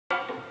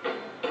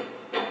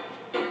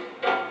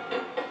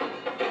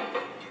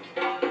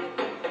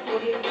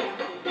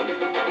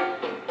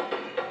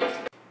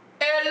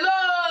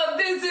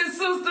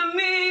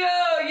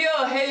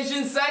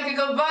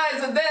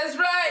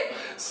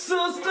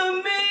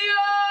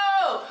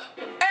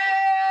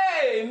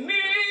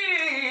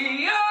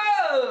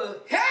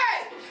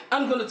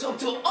going to talk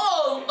to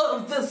all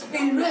of the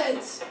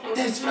spirits.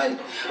 That's right.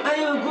 I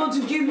am going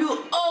to give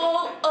you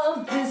all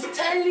of this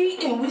tally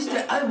in which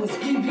that I was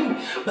given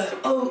by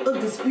all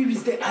of the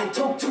spirits that I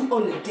talk to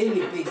on a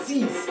daily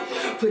basis.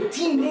 For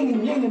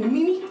 $10.99 a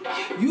minute,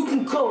 you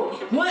can call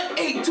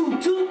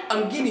 1822.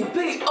 I'm getting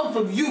paid off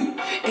of you.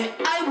 And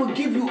I will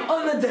give you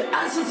all of the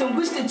answers in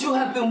which that you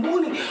have been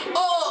wanting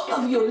all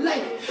of your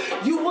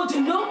life. You want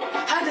to know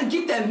how to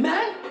get that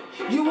man?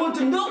 You want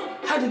to know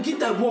how to get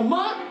that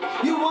woman?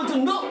 You want to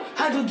know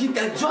how to get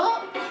that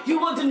job? You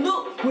want to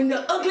know when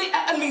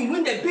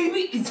when the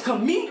baby is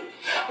coming?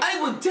 I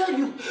will tell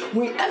you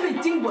when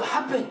everything will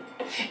happen.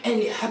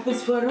 And it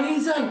happens for a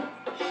reason.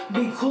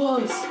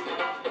 Because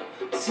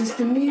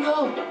Sista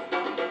Meoh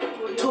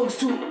talks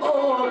to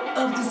all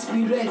of the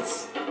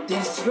spirits.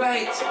 That's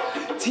right.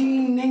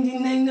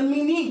 $10.99 a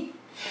minute.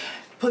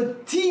 For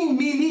 10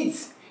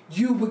 minutes,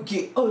 you will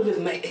get all of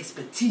my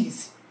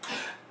expertise.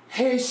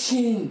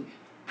 Haitian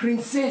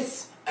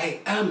princess,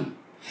 I am.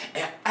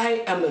 And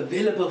I am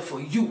available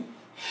for you.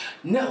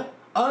 Now,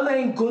 all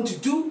I'm going to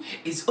do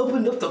is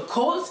open up the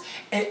calls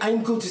and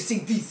I'm going to say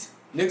this.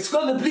 Next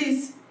caller,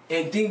 please.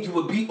 And then you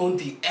will be on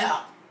the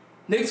air.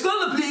 Next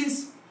caller,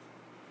 please.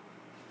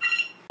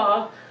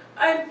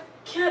 I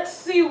can't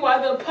see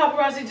why the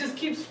paparazzi just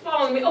keeps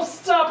following me. Oh,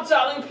 stop,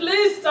 darling.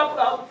 Please stop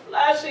without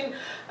flashing.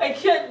 I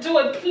can't do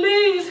it.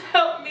 Please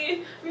help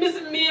me. Miss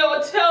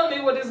Meoh, tell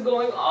me what is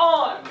going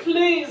on.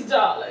 Please,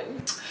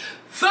 darling.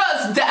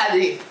 First,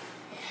 daddy,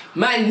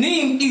 my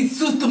name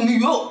is Sista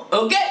Meoh.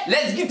 Okay?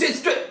 Let's get it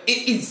straight.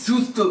 It is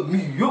Sista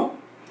Meoh.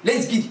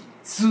 Let's get it.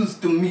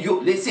 Sista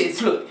Meoh. Let's say it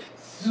slow.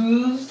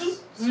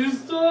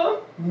 Sista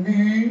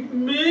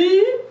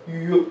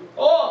Meoh.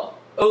 Oh.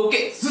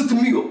 Okay, Sista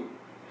Meoh.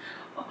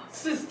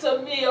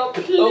 Sista Meoh,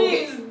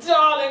 please,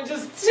 darling,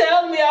 just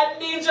tell me I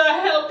need your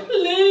help,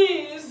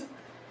 please.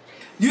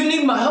 You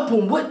need my help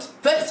on what?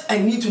 First, I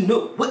need to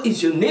know what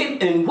is your name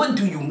and what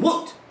do you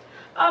want?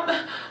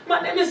 My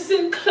name is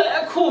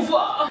Sinclair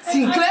Couva.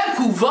 Sinclair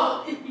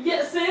Couva?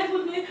 Yes, say it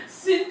with me.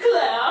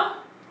 Sinclair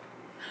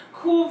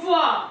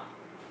Couva.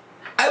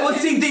 I will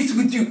say this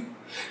with you.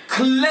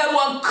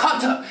 Clara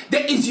Carter,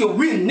 that is your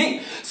real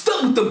name.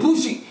 Stop with the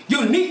bullshit.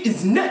 Your name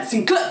is not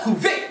Sinclair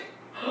Couva.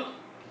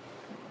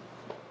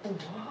 What?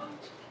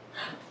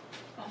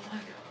 Oh my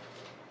God.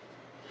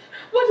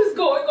 What is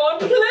going on?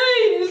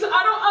 Please,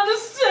 I don't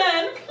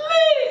understand.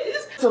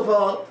 Please. First of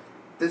all,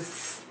 the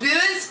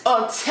spirits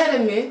are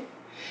telling me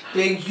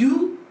that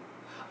you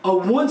are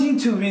wanting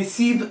to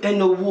receive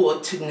an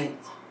award tonight.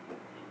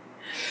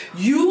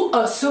 You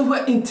are so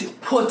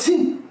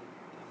important.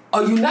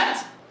 Are you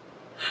not?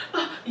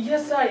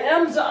 Yes, I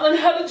am, darling.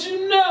 How did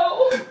you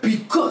know?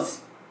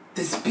 Because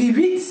the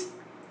spirits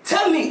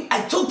tell me.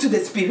 I talked to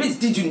the spirits.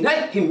 Did you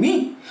not hear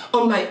me?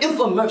 On my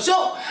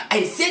infomercial,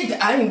 I said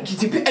that I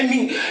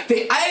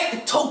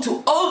talked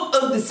to all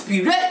of the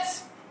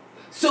spirits.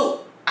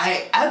 So,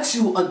 I ask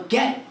you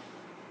again,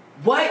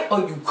 why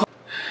are you calling?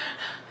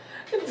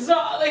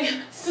 Darling,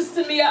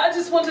 Sista Meoh, I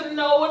just want to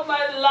know what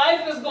my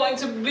life is going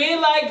to be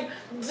like,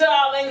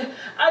 darling.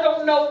 I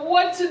don't know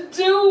what to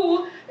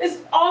do. It's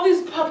all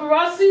these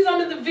paparazzis.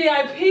 I'm in the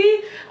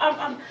VIP.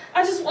 I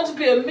just want to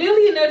be a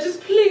millionaire.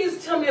 Just please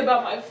tell me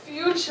about my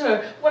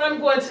future, when I'm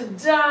going to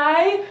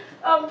die.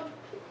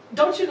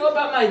 Don't you know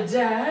about my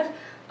dad,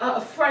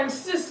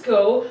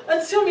 Francisco?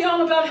 Tell me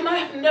all about him. I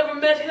have never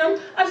met him.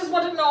 I just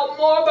want to know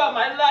more about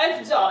my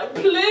life, darling.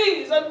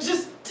 Please, I'm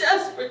just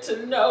desperate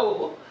to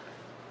know.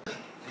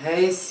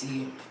 I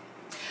see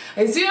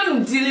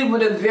I'm dealing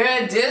with a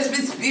very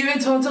desperate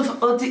spirit out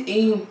of the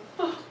aim.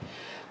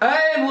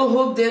 I will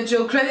hope that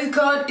your credit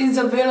card is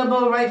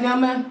available right now,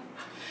 ma'am.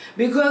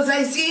 Because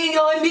I see in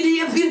your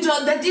immediate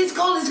future that this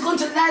call is going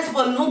to last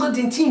for longer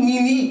than 10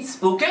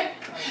 minutes, okay?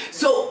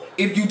 So,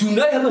 if you do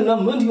not have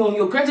enough money on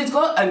your credit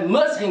card, I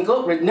must hang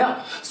up right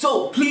now.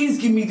 So, please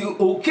give me the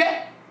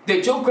okay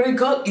that your credit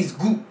card is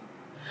good.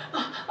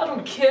 I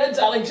don't care,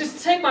 darling.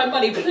 Just take my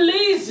money.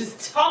 Please,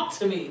 just talk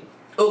to me.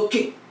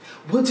 Okay.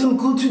 What I'm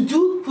going to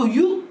do for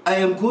you, I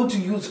am going to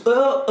use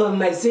all of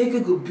my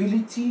psychic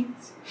abilities.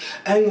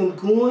 I am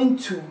going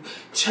to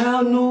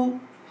channel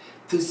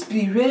the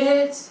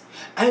spirits.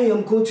 I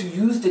am going to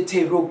use the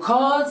tarot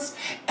cards.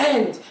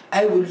 And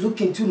I will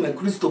look into my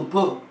crystal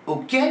ball,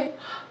 okay?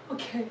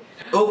 Okay.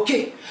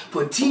 Okay,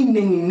 for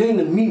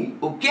 $10.99 a minute,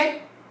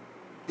 okay?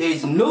 There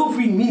is no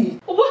free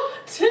minute.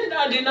 What?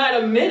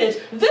 $10.99 a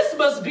minute? This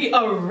must be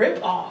a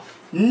rip-off.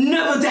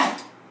 Never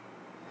that.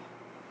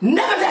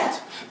 Never that.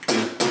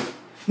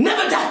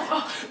 Never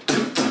that!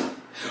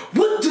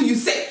 What do you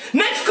say?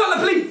 Next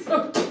caller, please!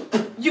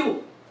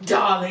 You,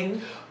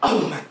 darling.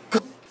 Oh my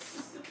God.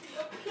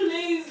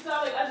 Please,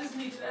 darling, I just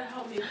need you to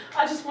help me.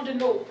 I just want to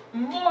know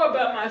more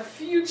about my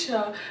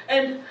future.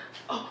 And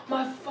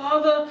my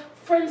father,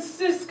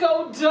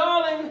 Francisco,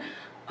 darling.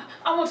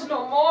 I want to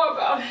know more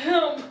about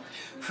him.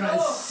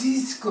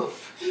 Francisco?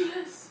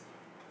 Yes.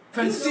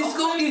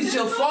 Francisco is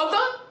your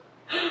father?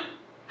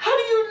 How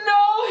do you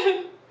know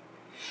him?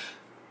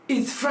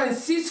 It's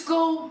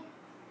Francisco.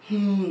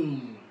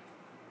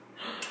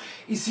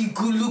 Is he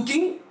good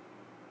looking?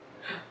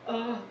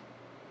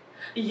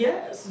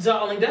 Yes,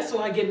 darling, that's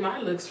where I get my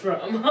looks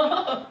from.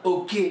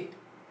 Okay,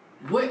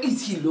 where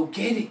is he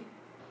located?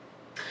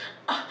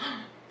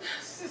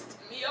 Sista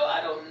Meoh,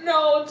 I don't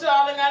know,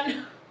 darling, I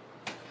know.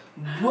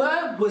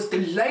 Where was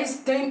the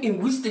last time in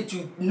which that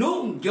you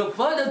know your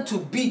father to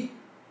be?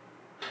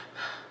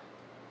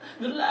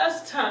 The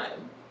last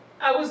time,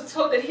 I was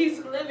told that he's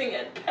living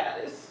in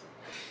Paris.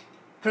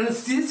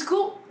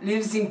 Francisco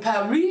lives in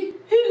Paris?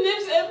 He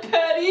lives in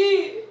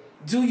Paris.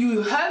 Do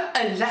you have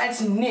a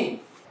last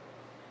name?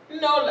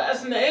 No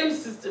last name,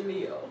 Sista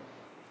Meoh.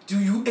 Do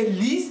you at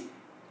least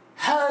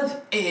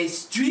have a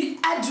street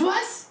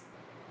address?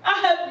 I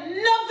have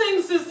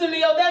nothing, Sista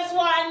Meoh. That's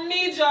why I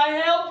need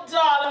your help,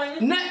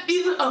 darling. Not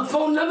even a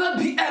phone number,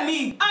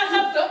 I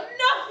have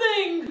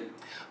nothing.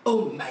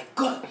 Oh my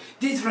God,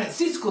 this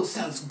Francisco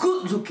sounds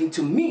good looking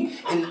to me,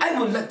 and I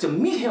would like to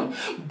meet him.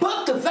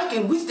 But the fact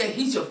in which that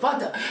he's your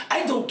father,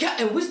 I don't care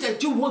in which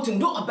that you want to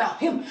know about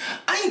him.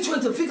 I ain't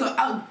trying to figure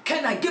out,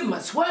 can I get my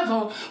swag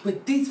on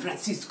with this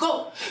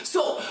Francisco?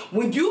 So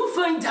when you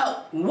find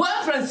out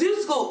where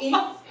Francisco is,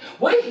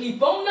 what his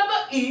phone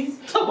number is,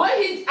 what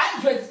his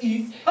address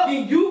is,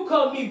 then you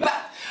call me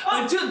back.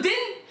 Until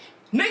then,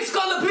 next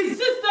caller please.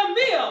 Sista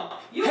Meoh,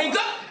 you hang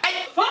up.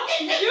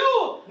 Fucking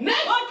you!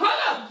 Next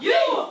caller,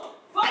 you!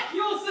 Fuck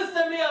you,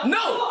 Sista Meoh!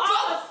 No! You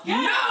are a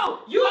scam! No!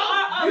 You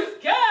are a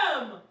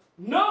scam!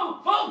 No!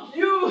 Fuck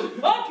you!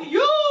 Fuck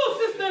you,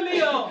 Sista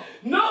Meoh!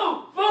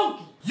 No!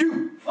 Fuck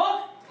you!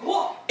 Fuck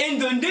what? In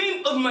the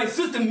name of my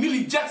sister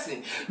Millie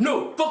Jackson,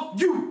 no! Fuck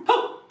you!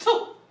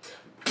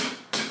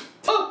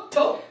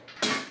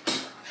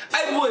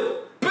 I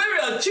would bury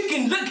a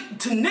chicken leg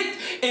tonight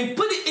and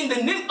put it in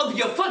the name of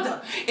your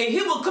father, and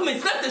he will come and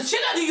slap the shit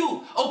out of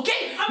you,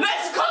 okay?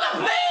 Next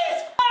caller,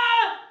 please!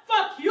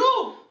 Fuck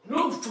you!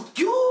 No, fuck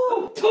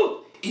you!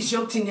 It's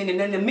your thing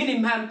and a minute,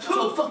 man,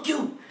 so fuck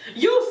you!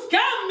 You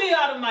scammed me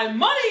out of my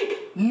money!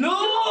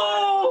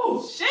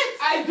 No! Shit!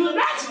 I do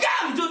not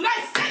scam! Do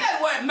not say that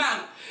word,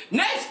 man!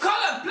 Next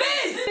caller,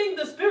 please! Sending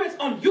the spirits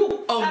on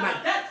you! Oh my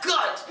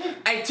God!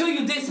 I tell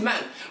you this,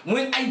 man.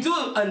 When I do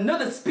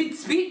another speed,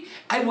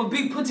 I will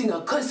be putting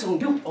a curse on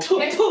you,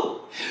 okay?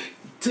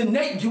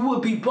 Tonight you will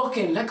be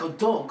barking like a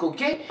dog,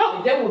 okay?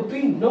 And there will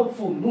be no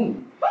full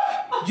moon.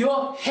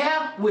 Your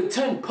hair will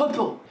turn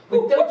purple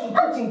without you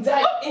putting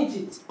dye in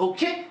it,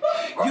 okay?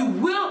 You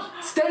will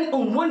stand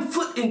on one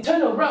foot and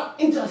turn around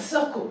into a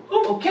circle,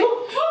 okay?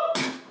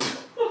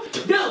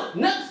 Now,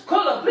 next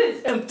caller,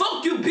 please, and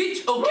fuck you,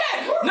 bitch,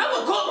 okay?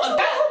 Never call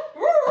again.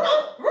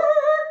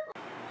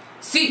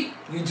 See,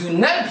 you do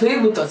not play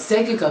with a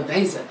psychic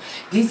advisor.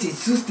 This is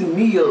Sista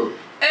Meoh.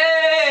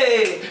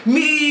 Hey,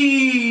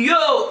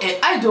 Meoh, and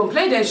I don't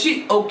play that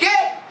shit,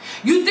 okay?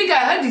 You think I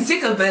had the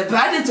sick of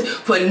advisor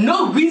for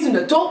no reason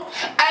at all?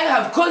 I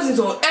have cousins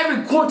on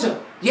every corner.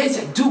 Yes,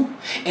 I do.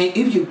 And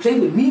if you play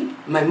with me,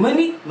 my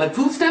money, my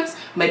food stamps,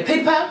 my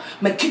PayPal,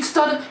 my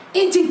Kickstarter,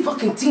 anything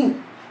fucking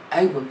thing,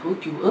 I will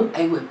hook you up,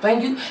 I will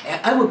find you,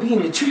 and I will be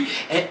in the tree,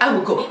 and I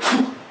will go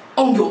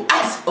on your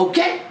ass,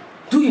 okay?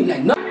 Do you not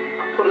know?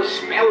 Put a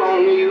spell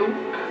on you.